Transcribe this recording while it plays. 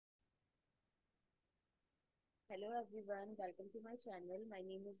Hello everyone, welcome to my channel. My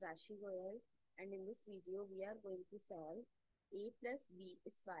name is Rashi Goel, and in this video we are going to solve a plus b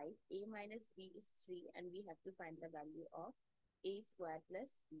is 5, a minus b is 3, and we have to find the value of a square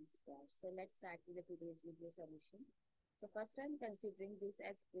plus b square. So let's start with today's video solution. So first I'm considering this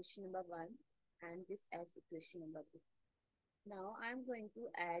as equation number 1 and this as equation number 2. Now I'm going to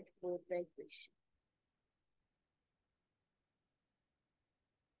add both the equations.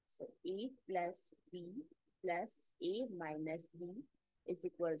 So a plus b plus a minus b is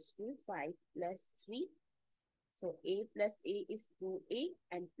equals to 5 plus 3. So a plus a is 2a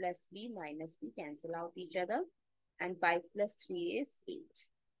and plus b minus b cancel out each other, and 5 plus 3 is 8.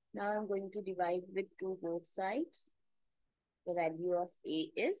 Now I'm going to divide with 2 both sides. The value of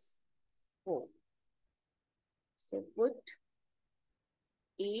a is 4. So put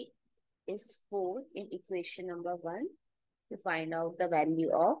a is 4 in equation number 1 to find out the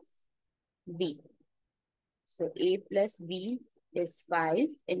value of b. So a plus b is 5.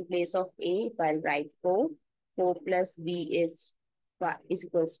 In place of a, if I'll write 4, 4 plus b is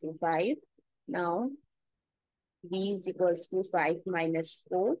equals to 5. Now, b is equals to 5 minus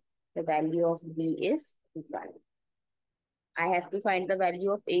 4. The value of b is 1. I have to find the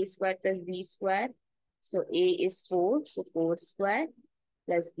value of a square plus b square. So a is 4, so 4 square,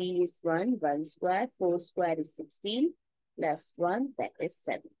 plus b is 1, 1 square, 4 square is 16, plus 1, that is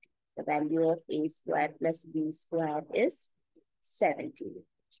 7. The value of a square plus b square is 17.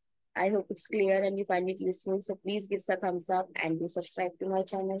 I hope it's clear and you find it useful. So please give us a thumbs up and do subscribe to my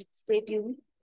channel. Stay tuned.